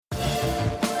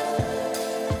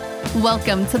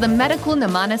Welcome to the Medical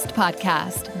Mnemonist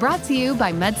Podcast, brought to you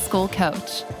by Med School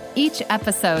Coach. Each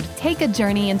episode, take a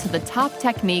journey into the top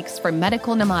techniques for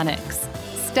medical mnemonics,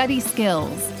 study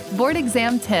skills, board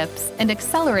exam tips, and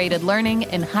accelerated learning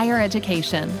in higher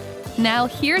education. Now,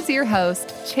 here's your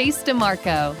host, Chase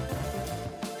DeMarco.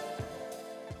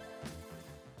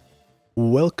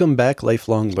 Welcome back,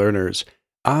 lifelong learners.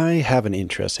 I have an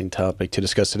interesting topic to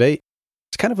discuss today.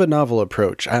 It's kind of a novel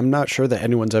approach. I'm not sure that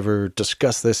anyone's ever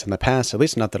discussed this in the past, at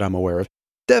least not that I'm aware of.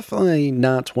 Definitely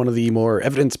not one of the more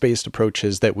evidence-based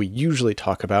approaches that we usually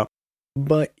talk about,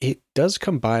 but it does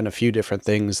combine a few different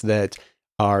things that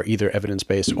are either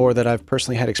evidence-based or that I've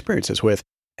personally had experiences with,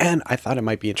 and I thought it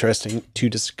might be interesting to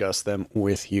discuss them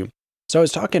with you. So I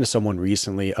was talking to someone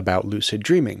recently about lucid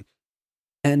dreaming,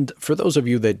 and for those of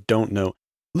you that don't know,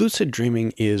 lucid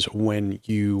dreaming is when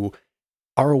you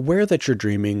are aware that you're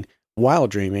dreaming while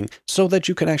dreaming so that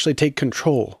you can actually take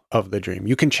control of the dream.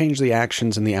 You can change the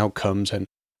actions and the outcomes, and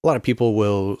a lot of people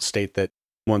will state that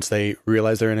once they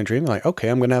realize they're in a dream, like, okay,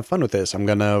 I'm going to have fun with this. I'm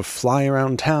going to fly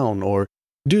around town or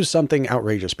do something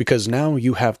outrageous because now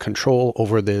you have control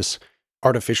over this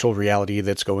artificial reality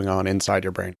that's going on inside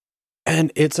your brain. And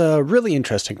it's a really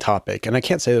interesting topic, and I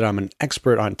can't say that I'm an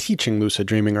expert on teaching lucid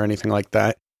dreaming or anything like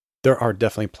that. There are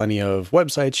definitely plenty of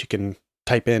websites. You can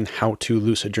type in how to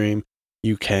lucid dream.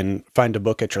 You can find a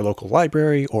book at your local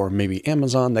library or maybe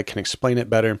Amazon that can explain it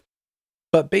better.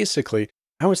 But basically,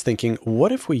 I was thinking,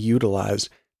 what if we utilize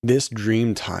this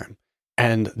dream time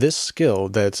and this skill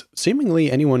that seemingly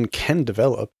anyone can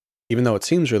develop, even though it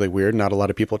seems really weird, not a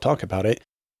lot of people talk about it.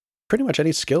 Pretty much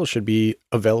any skill should be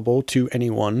available to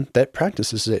anyone that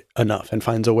practices it enough and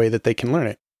finds a way that they can learn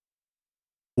it.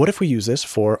 What if we use this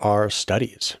for our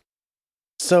studies?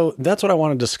 So that's what I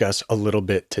want to discuss a little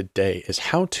bit today, is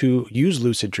how to use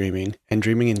lucid dreaming and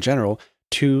dreaming in general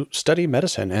to study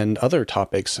medicine and other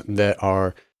topics that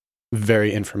are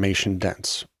very information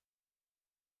dense.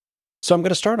 So I'm going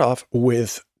to start off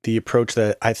with the approach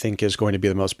that I think is going to be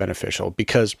the most beneficial,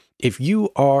 because if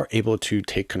you are able to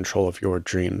take control of your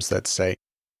dreams, let's say,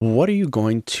 what are you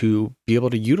going to be able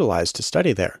to utilize to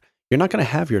study there? You're not going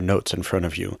to have your notes in front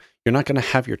of you. You're not going to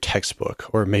have your textbook,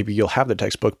 or maybe you'll have the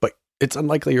textbook, but it's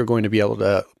unlikely you're going to be able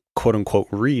to, quote unquote,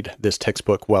 read this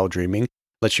textbook while dreaming,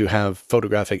 unless you have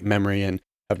photographic memory and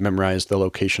have memorized the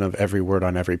location of every word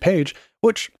on every page,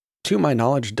 which, to my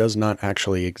knowledge, does not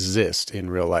actually exist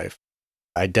in real life.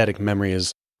 Eidetic memory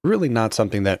is really not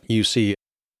something that you see,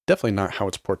 definitely not how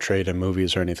it's portrayed in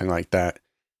movies or anything like that.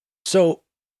 So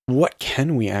what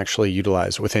can we actually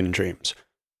utilize within dreams?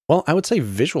 Well, I would say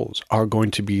visuals are going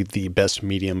to be the best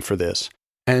medium for this.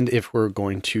 And if we're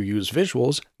going to use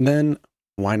visuals, then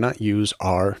why not use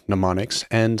our mnemonics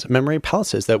and memory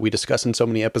palaces that we discussed in so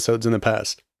many episodes in the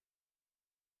past?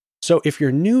 So if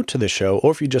you're new to the show,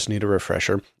 or if you just need a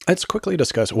refresher, let's quickly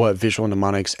discuss what visual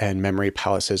mnemonics and memory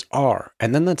palaces are,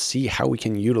 and then let's see how we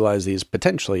can utilize these,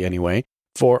 potentially anyway,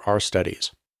 for our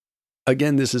studies.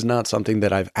 Again, this is not something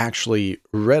that I've actually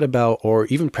read about or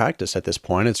even practiced at this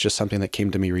point. It's just something that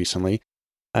came to me recently.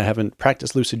 I haven't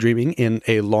practiced lucid dreaming in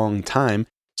a long time,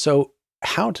 so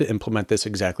how to implement this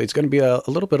exactly, it's going to be a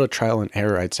little bit of trial and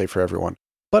error, I'd say, for everyone.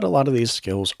 But a lot of these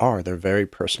skills they're very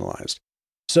personalized.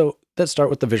 So let's start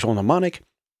with the visual mnemonic.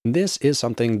 This is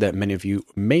something that many of you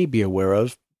may be aware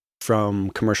of from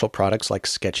commercial products like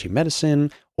Sketchy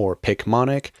Medicine or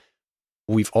Picmonic.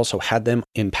 We've also had them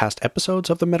in past episodes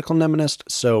of the Medical Mnemonist,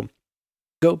 so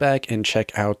go back and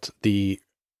check out the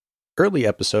early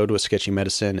episode with Sketchy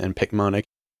Medicine and Picmonic.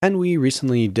 And we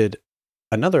recently did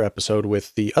another episode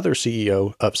with the other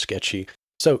CEO of Sketchy.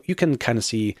 So you can kind of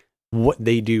see what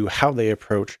they do, how they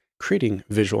approach creating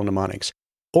visual mnemonics.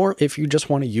 Or if you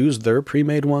just want to use their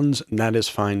pre-made ones, that is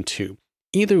fine too.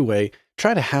 Either way,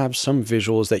 try to have some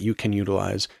visuals that you can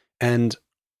utilize, and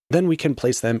then we can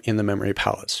place them in the memory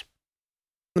palace.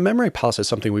 The memory palace is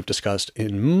something we've discussed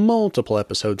in multiple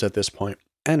episodes at this point,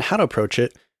 and how to approach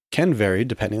it can vary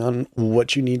depending on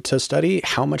what you need to study,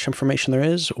 how much information there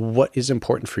is, what is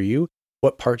important for you,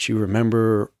 what parts you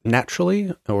remember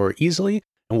naturally or easily,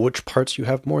 and which parts you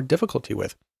have more difficulty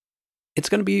with. It's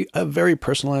going to be a very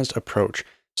personalized approach,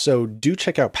 so do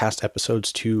check out past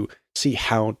episodes to see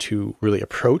how to really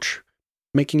approach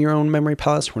making your own memory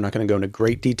palace. We're not going to go into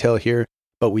great detail here,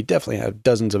 but we definitely have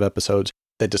dozens of episodes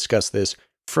that discuss this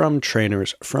from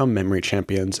trainers, from memory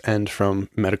champions, and from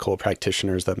medical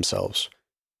practitioners themselves.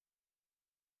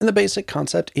 And the basic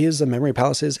concept is a memory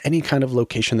palace is any kind of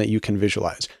location that you can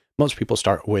visualize. Most people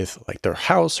start with like their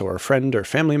house or a friend or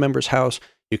family member's house.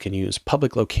 You can use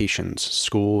public locations,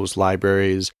 schools,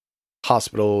 libraries,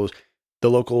 hospitals,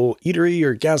 the local eatery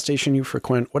or gas station you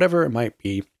frequent, whatever it might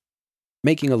be.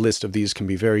 Making a list of these can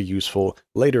be very useful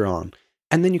later on,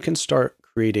 and then you can start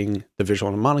creating the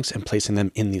visual mnemonics and placing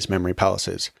them in these memory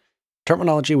palaces.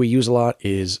 Terminology we use a lot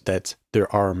is that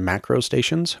there are macro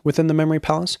stations within the memory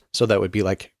palace, so that would be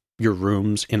like your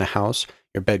rooms in a house,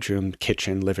 your bedroom,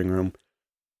 kitchen, living room.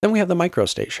 Then we have the micro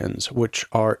stations, which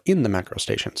are in the macro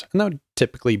stations, and that would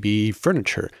typically be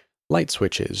furniture, light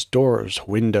switches, doors,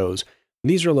 windows.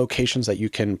 These are locations that you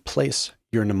can place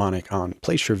your mnemonic on,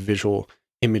 place your visual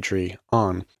imagery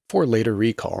on for later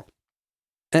recall.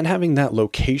 And having that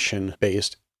location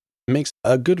based makes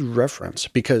a good reference,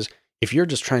 because if you're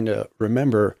just trying to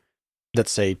remember,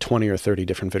 let's say 20 or 30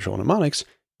 different visual mnemonics,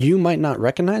 you might not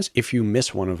recognize if you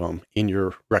miss one of them in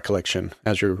your recollection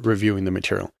as you're reviewing the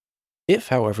material. If,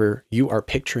 however, you are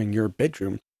picturing your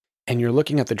bedroom and you're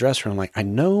looking at the dresser and like, I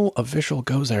know a visual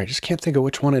goes there, I just can't think of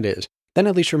which one it is, then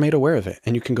at least you're made aware of it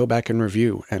and you can go back and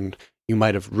review, and you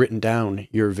might have written down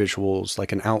your visuals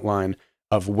like an outline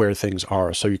of where things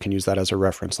are, so you can use that as a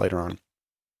reference later on.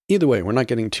 Either way, we're not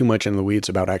getting too much in the weeds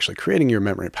about actually creating your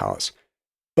memory palace.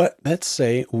 But let's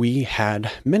say we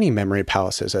had many memory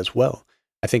palaces as well.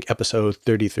 I think episode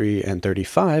 33 and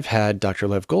 35 had Dr.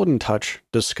 Lev Goldentouch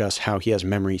discuss how he has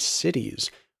memory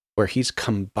cities, where he's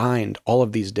combined all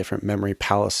of these different memory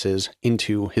palaces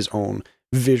into his own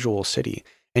visual city,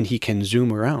 and he can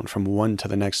zoom around from one to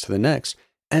the next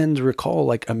and recall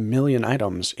like a million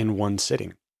items in one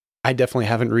sitting. I definitely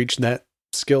haven't reached that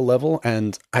skill level,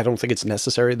 and I don't think it's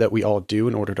necessary that we all do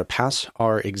in order to pass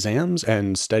our exams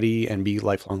and study and be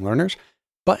lifelong learners.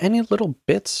 But any little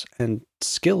bits and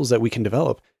skills that we can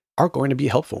develop are going to be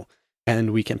helpful,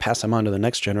 and we can pass them on to the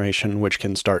next generation, which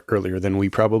can start earlier than we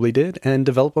probably did and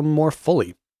develop them more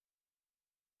fully.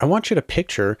 I want you to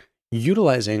picture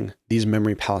utilizing these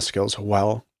memory palace skills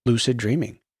while lucid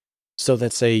dreaming. So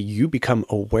that, say you become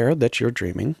aware that you're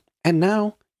dreaming, and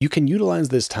now you can utilize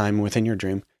this time within your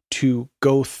dream to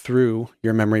go through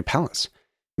your memory palace.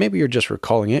 Maybe you're just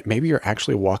recalling it, maybe you're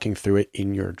actually walking through it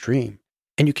in your dream.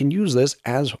 And you can use this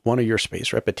as one of your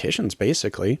space repetitions,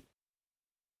 basically.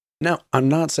 Now, I'm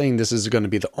not saying this is going to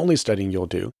be the only studying you'll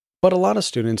do, but a lot of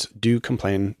students do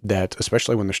complain that,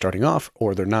 especially when they're starting off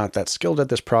or they're not that skilled at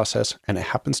this process, and it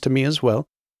happens to me as well,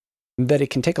 that it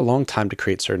can take a long time to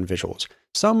create certain visuals.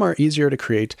 Some are easier to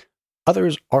create,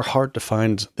 others are hard to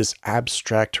find this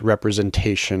abstract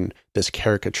representation, this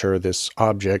caricature, this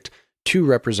object to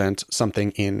represent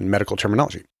something in medical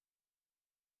terminology.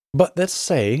 But let's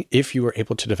say if you were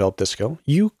able to develop this skill,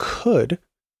 you could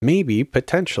maybe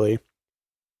potentially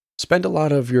spend a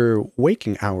lot of your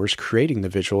waking hours creating the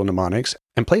visual mnemonics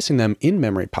and placing them in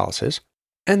memory palaces,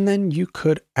 and then you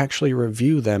could actually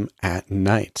review them at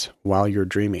night while you're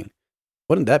dreaming.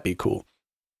 Wouldn't that be cool?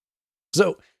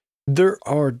 So there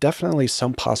are definitely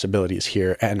some possibilities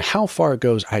here, and how far it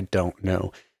goes, I don't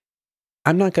know.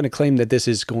 I'm not going to claim that this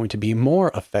is going to be more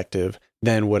effective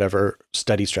than whatever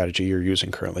study strategy you're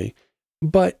using currently,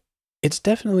 but it's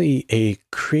definitely a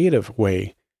creative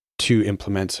way to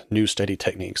implement new study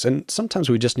techniques. And sometimes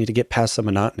we just need to get past the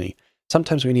monotony.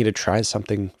 Sometimes we need to try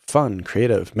something fun,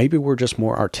 creative. Maybe we're just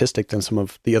more artistic than some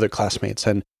of the other classmates,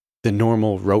 and the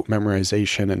normal rote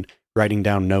memorization and writing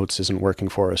down notes isn't working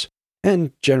for us.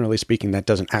 And generally speaking, that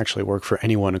doesn't actually work for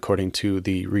anyone according to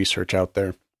the research out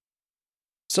there.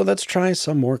 So let's try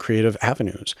some more creative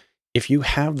avenues. If you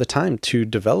have the time to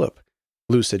develop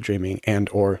lucid dreaming and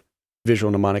or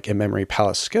visual mnemonic and memory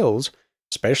palace skills,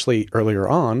 especially earlier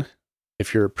on,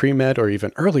 if you're pre-med or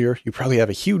even earlier, you probably have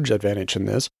a huge advantage in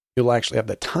this. You'll actually have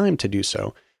the time to do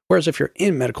so. Whereas if you're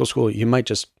in medical school, you might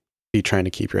just be trying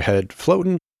to keep your head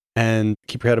floating and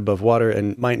keep your head above water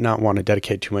and might not want to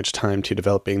dedicate too much time to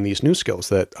developing these new skills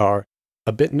that are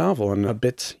a bit novel and a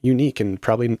bit unique and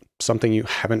probably something you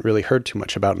haven't really heard too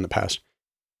much about in the past.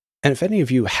 And if any of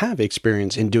you have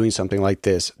experience in doing something like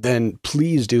this, then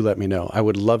please do let me know. I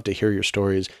would love to hear your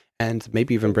stories and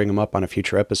maybe even bring them up on a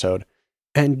future episode.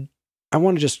 And I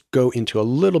want to just go into a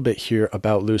little bit here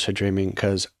about lucid dreaming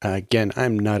because, again,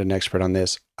 I'm not an expert on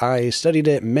this. I studied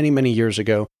it many, many years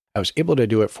ago. I was able to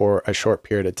do it for a short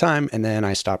period of time, and then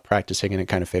I stopped practicing and it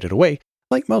kind of faded away,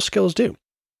 like most skills do.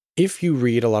 If you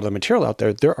read a lot of the material out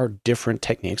there, there are different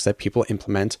techniques that people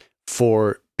implement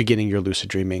for beginning your lucid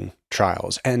dreaming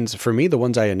trials. And for me, the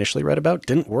ones I initially read about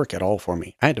didn't work at all for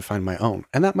me. I had to find my own.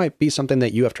 And that might be something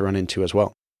that you have to run into as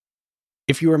well.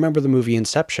 If you remember the movie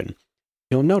Inception,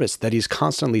 you'll notice that he's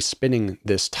constantly spinning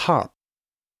this top.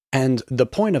 And the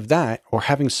point of that, or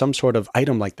having some sort of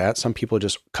item like that, some people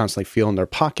just constantly feel in their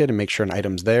pocket and make sure an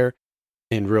item's there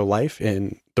in real life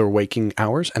in their waking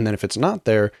hours. And then if it's not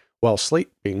there while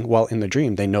sleeping, while in the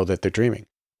dream, they know that they're dreaming.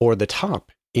 Or the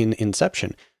top in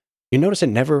Inception, you notice it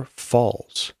never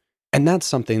falls. And that's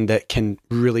something that can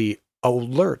really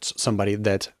alert somebody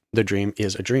that the dream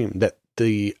is a dream, that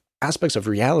the aspects of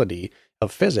reality,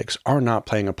 of physics, are not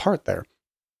playing a part there.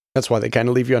 That's why they kind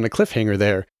of leave you on a cliffhanger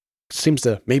there. Seems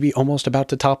to maybe almost about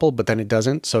to topple, but then it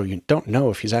doesn't, so you don't know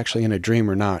if he's actually in a dream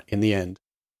or not in the end.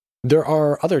 There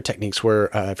are other techniques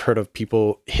where I've heard of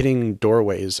people hitting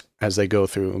doorways as they go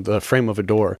through the frame of a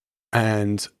door,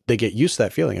 and they get used to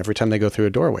that feeling every time they go through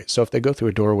a doorway. So if they go through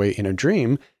a doorway in a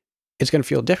dream, it's going to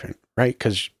feel different, right?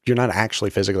 Because you're not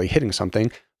actually physically hitting something.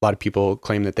 A lot of people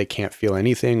claim that they can't feel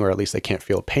anything, or at least they can't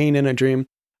feel pain in a dream.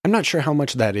 I'm not sure how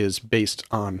much that is based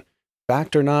on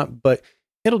fact or not, but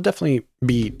it'll definitely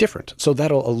be different. So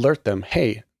that'll alert them,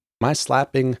 hey, my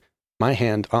slapping my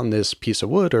hand on this piece of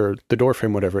wood or the door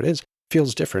frame, whatever it is,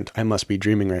 feels different. I must be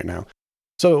dreaming right now.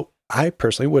 So I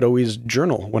personally would always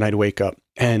journal when I'd wake up,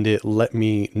 and it let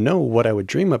me know what I would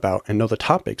dream about and know the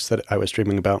topics that I was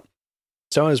dreaming about.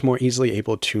 So I was more easily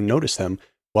able to notice them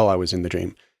while I was in the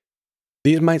dream.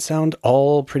 These might sound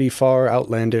all pretty far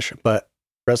outlandish, but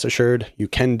rest assured, you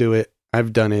can do it.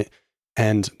 I've done it,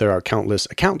 and there are countless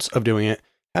accounts of doing it.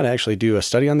 How to actually do a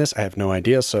study on this, I have no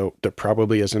idea, so there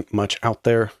probably isn't much out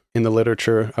there in the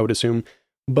literature, I would assume.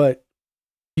 But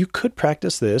you could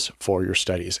practice this for your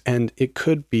studies, and it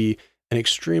could be an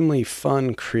extremely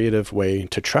fun, creative way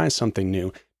to try something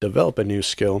new, develop a new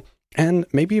skill, and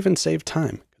maybe even save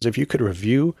time. Because if you could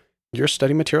review your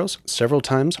study materials several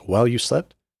times while you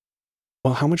slept,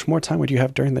 well, how much more time would you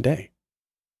have during the day?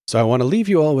 So I want to leave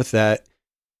you all with that.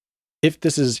 If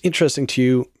this is interesting to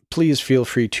you, please feel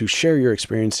free to share your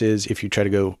experiences if you try to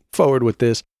go forward with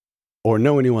this, or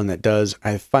know anyone that does.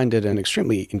 I find it an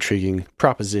extremely intriguing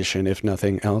proposition, if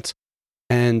nothing else.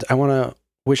 And I want to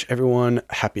wish everyone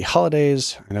happy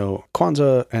holidays. I know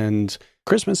Kwanzaa and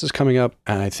Christmas is coming up,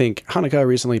 and I think Hanukkah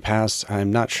recently passed.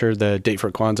 I'm not sure the date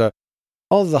for Kwanzaa.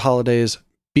 All of the holidays,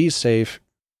 be safe.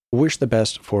 Wish the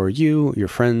best for you, your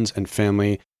friends, and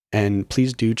family, and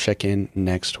please do check in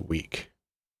next week.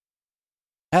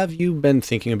 Have you been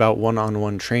thinking about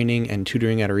one-on-one training and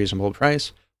tutoring at a reasonable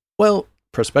price? Well,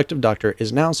 Prospective Doctor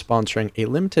is now sponsoring a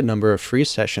limited number of free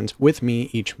sessions with me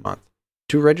each month.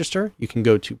 To register, you can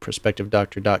go to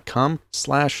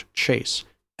prospectivedoctor.com/chase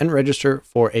and register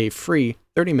for a free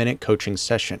 30-minute coaching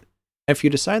session. If you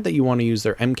decide that you want to use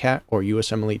their MCAT or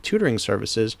USMLE tutoring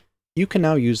services, you can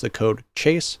now use the code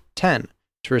CHASE10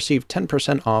 to receive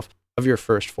 10% off of your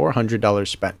first $400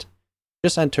 spent.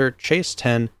 Just enter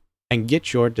CHASE10 and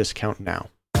get your discount now.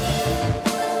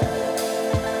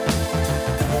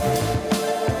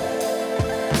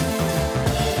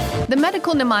 The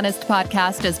Medical Mnemonist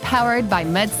podcast is powered by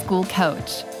Med School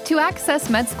Coach. To access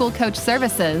Med School Coach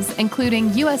services, including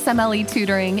USMLE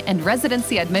tutoring and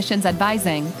residency admissions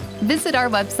advising, visit our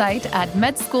website at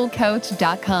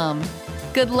medschoolcoach.com.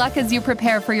 Good luck as you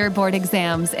prepare for your board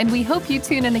exams, and we hope you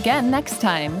tune in again next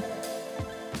time.